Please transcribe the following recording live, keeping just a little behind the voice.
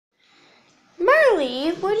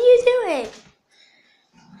Marley, what are you doing?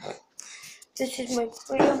 This is my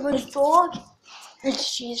grandma's dog, and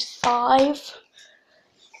she's 5.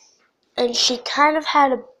 And she kind of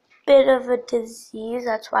had a bit of a disease.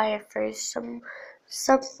 That's why her fur is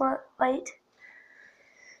somewhat white.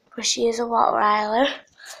 But she is a rottweiler.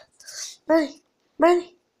 Marley,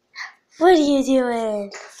 Marley, what are you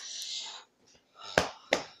doing?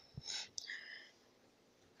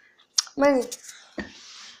 Marley,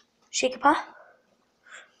 shake a paw.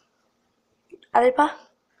 Other paw.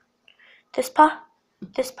 This paw.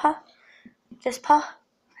 This paw. This paw.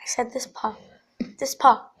 I said this paw. This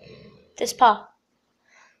paw. This paw.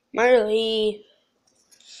 Marley.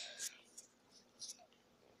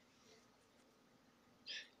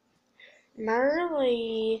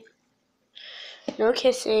 Marley. No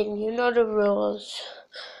kissing. You know the rules.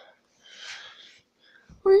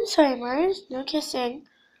 Oh, I'm sorry, Mars. No kissing.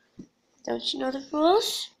 Don't you know the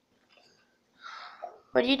rules?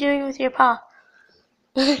 What are you doing with your paw?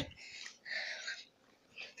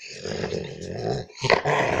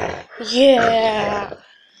 Yeah.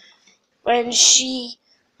 When she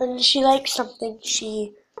likes something,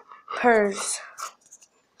 she purrs.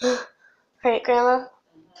 Right, Grandma?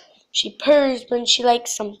 She purrs when she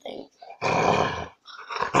likes something.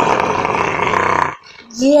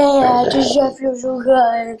 Yeah, does that feel so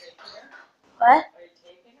good? What?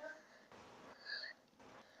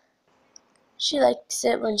 She likes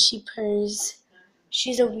it when she purrs.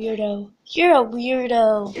 She's a weirdo. You're a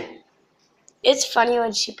weirdo. It's funny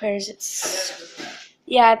when she purrs.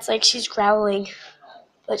 It's like she's growling,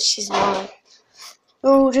 but she's not.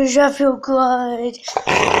 Oh, does that feel good?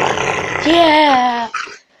 Yeah,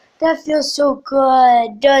 that feels so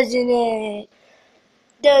good, doesn't it?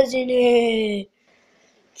 Doesn't it?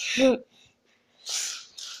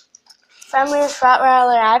 Friendliest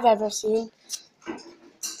rottweiler I've ever seen.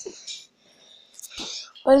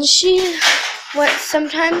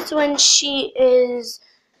 Sometimes when she is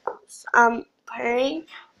purring,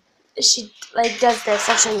 she like does this.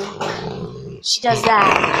 I'll show you. She does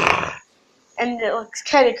that, and it looks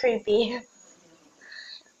kind of creepy.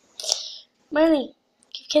 Marley,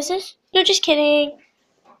 give kisses? No, just kidding.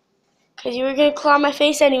 Cause you were gonna claw my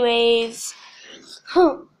face anyways.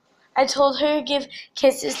 I told her to give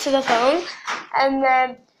kisses to the phone, and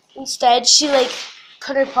then instead she like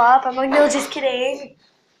put her paw up. I'm like, no, just kidding.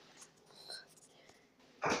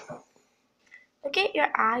 Look at your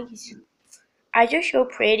eyes. Eyes are so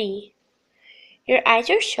pretty. Your eyes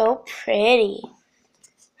are so pretty.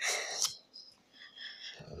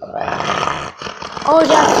 Oh,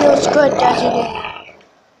 that feels good, doesn't it?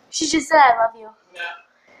 She just said I love you.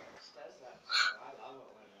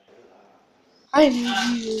 I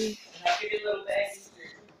love you.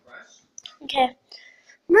 Okay.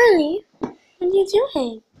 Marley, what are you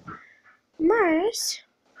doing? Mars?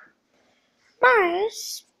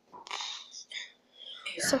 Mars?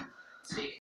 So